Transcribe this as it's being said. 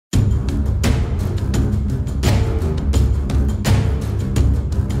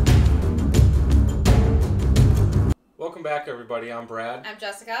Welcome back, everybody. I'm Brad. I'm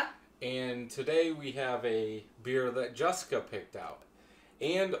Jessica. And today we have a beer that Jessica picked out.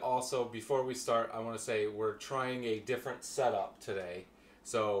 And also, before we start, I want to say we're trying a different setup today.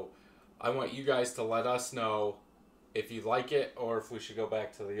 So I want you guys to let us know if you like it or if we should go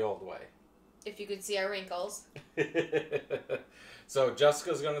back to the old way. If you could see our wrinkles. So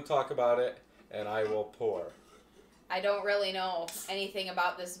Jessica's going to talk about it, and I will pour. I don't really know anything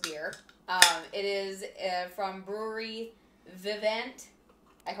about this beer. It is from Brewery Vivant.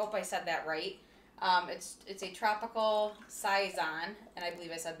 I hope I said that right. It's a Tropical Saison, and I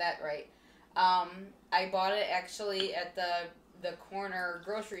believe I said that right. I bought it actually at the corner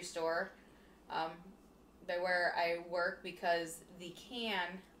grocery store by where I work because the can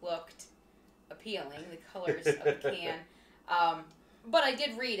looked appealing, the colors of the can. But I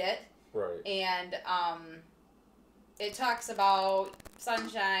did read it. Right. And it talks about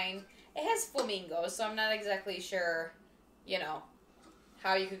sunshine. It has flamingos, so I'm not exactly sure,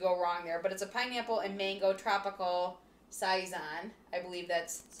 how you could go wrong there. But it's a pineapple and mango tropical saison. I believe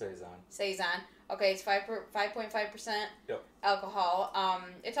that's saison. Okay, it's 5.5% alcohol.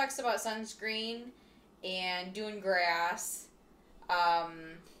 It talks about sunscreen and dune grass.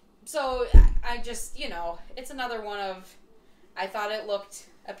 So I just, it's another one of. I thought it looked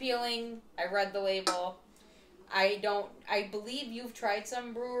appealing. I read the label. I believe you've tried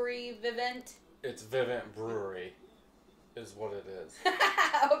some Brewery Vivant. It's Vivant Brewery is what it is.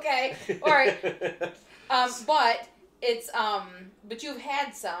 Okay. All right. But it's but you've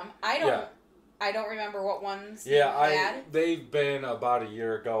had some. I don't remember what ones you had. They've been about a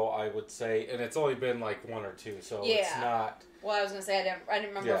year ago, I would say, and it's only been like one or two, so it's not. Well, I was gonna say I didn't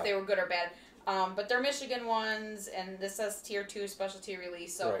remember if they were good or bad. But they're Michigan ones, and this says Tier 2 specialty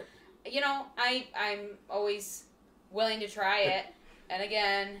release. So, I'm always willing to try it. And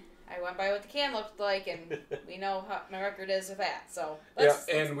again, I went by what the can looked like, and we know how my record is with that. So,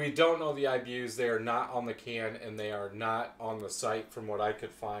 and we don't know the IBUs. They are not on the can, and they are not on the site from what I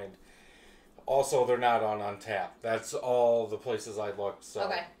could find. Also, they're not on Untapped. That's all the places I looked,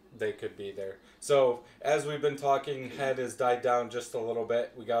 so they could be there. So, as we've been talking, head has died down just a little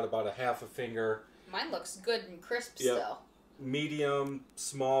bit. We got about a half a finger. Mine looks good and crisp still. Medium,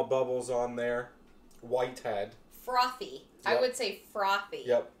 small bubbles on there. White head. Frothy. Yep. I would say frothy.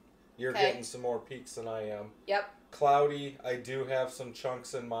 Yep. You're getting some more peaks than I am. Yep. Cloudy. I do have some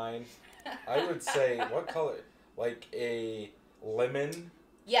chunks in mine. I would say, what color? Like a lemon?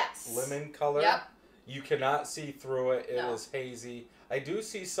 Yes. Lemon color? Yep. You cannot see through it. It is hazy. I do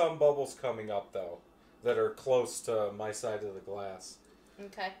see some bubbles coming up, though, that are close to my side of the glass.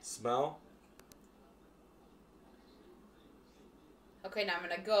 Okay. Smell? Okay, now I'm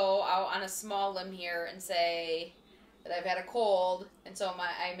going to go out on a small limb here and say that I've had a cold, and so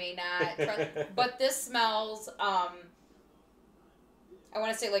I may not trust. But this smells, I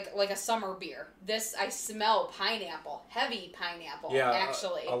want to say like a summer beer. This, I smell pineapple, heavy pineapple,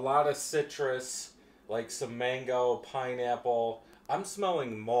 actually. A lot of citrus, like some mango, pineapple. I'm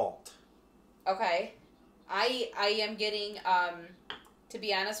smelling malt. Okay. I am getting, to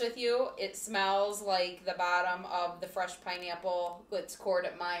be honest with you, it smells like the bottom of the fresh pineapple that's cored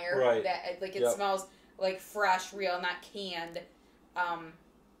at Meyer. Right. It smells like fresh, real, not canned. I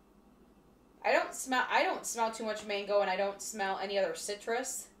don't smell too much mango, and I don't smell any other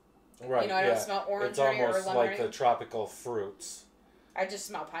citrus. Right. I don't smell orange it's or lemon. It's almost like the tropical fruits. I just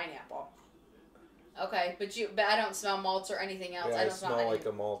smell pineapple. Okay, but I don't smell malts or anything else. Yeah, I don't smell like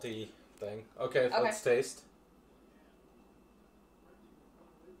a malty thing. Okay, let's taste.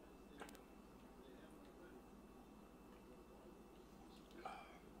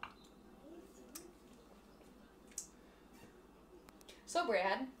 So,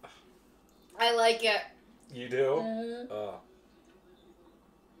 Brad, I like it. You do? Mm-hmm.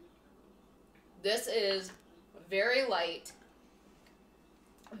 This is very light,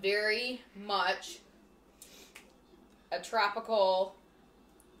 very much a tropical,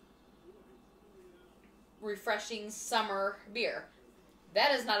 refreshing summer beer.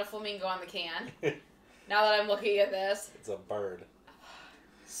 That is not a flamingo on the can. Now that I'm looking at this. It's a bird.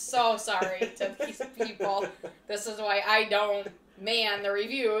 So sorry to these people. This is why I don't man the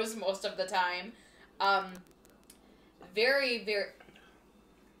reviews most of the time. Very, very.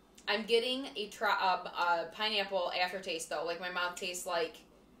 I'm getting a pineapple aftertaste though. Like my mouth tastes like.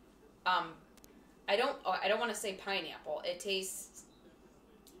 I don't want to say pineapple. It tastes.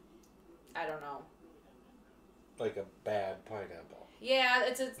 I don't know. Like a bad pineapple. Yeah,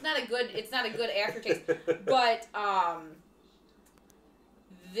 it's not a good aftertaste. But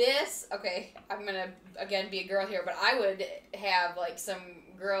this, okay, I'm gonna again be a girl here, but I would have like some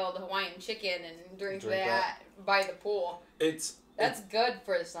grilled Hawaiian chicken and drink that by the pool. That's good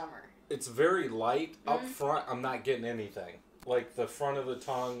for the summer. It's very light. Up front, I'm not getting anything. Like the front of the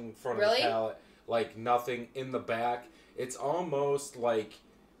tongue, front of the palate, like nothing in the back. It's almost like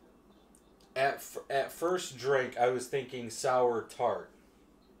at first drink, I was thinking sour tart.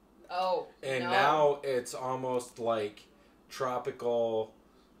 Oh, and now it's almost like tropical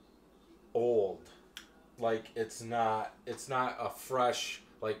old. Like it's not a fresh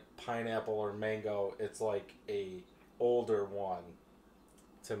like pineapple or mango. It's like a older one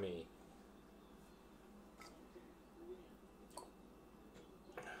to me.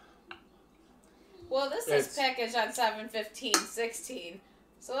 Well, this is packaged on 7/15/16,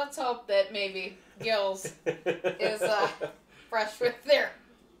 so let's hope that maybe Gills is fresh with their.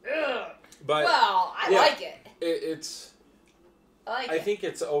 But well, I like it. I think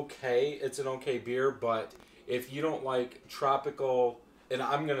it's okay. It's an okay beer, but if you don't like tropical, and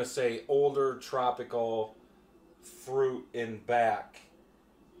I'm gonna say older tropical fruit in back.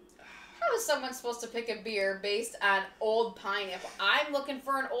 How is someone supposed to pick a beer based on old pineapple? I'm looking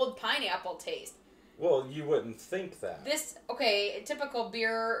for an old pineapple taste. Well, you wouldn't think that. A typical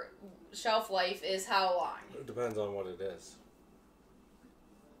beer shelf life is how long? It depends on what it is.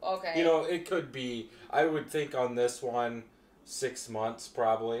 Okay. You know, it could be, I would think on this one, 6 months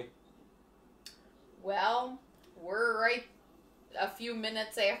probably. Well, we're right a few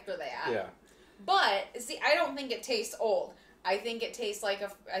minutes after that. Yeah. But, see, I don't think it tastes old. I think it tastes I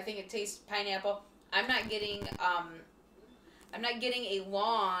think it tastes pineapple. I'm not getting a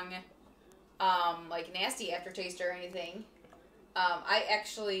long, like nasty aftertaste or anything. I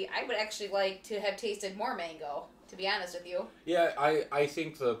would actually like to have tasted more mango, to be honest with you. Yeah, I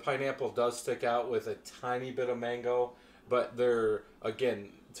think the pineapple does stick out with a tiny bit of mango, but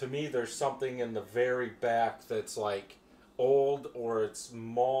to me, there's something in the very back that's like old, or it's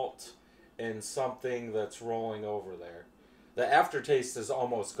malt and something that's rolling over there. The aftertaste is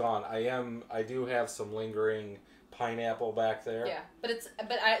almost gone. I do have some lingering pineapple back there. Yeah, but it's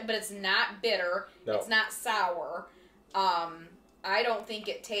not bitter. No. It's not sour. I don't think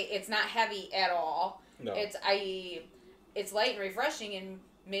it's not heavy at all. No. It's light and refreshing, and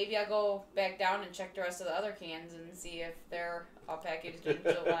maybe I'll go back down and check the rest of the other cans and see if they're all packaged in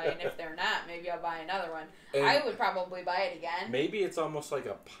July, and if they're not, maybe I'll buy another one. And I would probably buy it again. Maybe it's almost like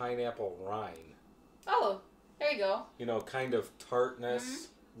a pineapple rind. Oh, there you go. You know, kind of tartness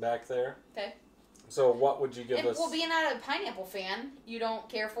back there. Okay. So what would you give us? Well, being not a pineapple fan, you don't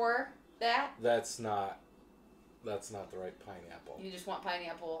care for that? That's not the right pineapple. You just want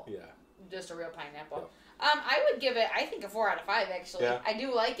pineapple. Yeah. Just a real pineapple. Yep. I would give it, I think, a 4 out of 5, actually. Yeah. I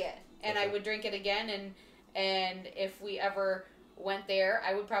do like it. And I would drink it again, and if we ever went there,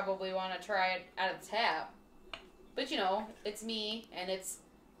 I would probably want to try it out of the tap. But, you know, it's me, and it's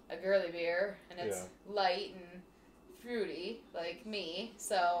a girly beer, and it's light and fruity, like me,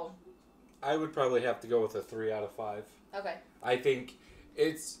 so... I would probably have to go with a 3 out of 5. Okay. I think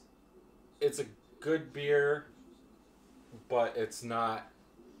it's a good beer, but it's not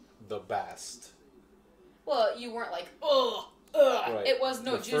the best. Well, you weren't like, ugh. Right. It was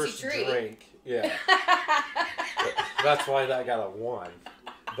no juicy first treat. Drink, yeah. That's why that got a 1.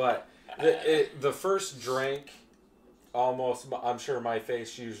 But the first drink, almost, I'm sure my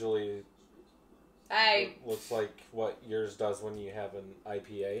face usually looks like what yours does when you have an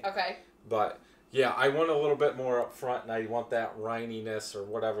IPA. Okay. But, yeah, I want a little bit more up front, and I want that rininess or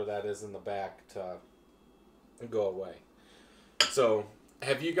whatever that is in the back to go away. So,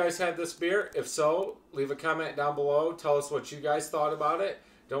 have you guys had this beer? If so, leave a comment down below. Tell us what you guys thought about it.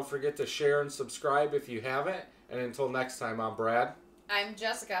 Don't forget to share and subscribe if you haven't. And until next time, I'm Brad. I'm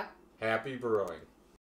Jessica. Happy brewing.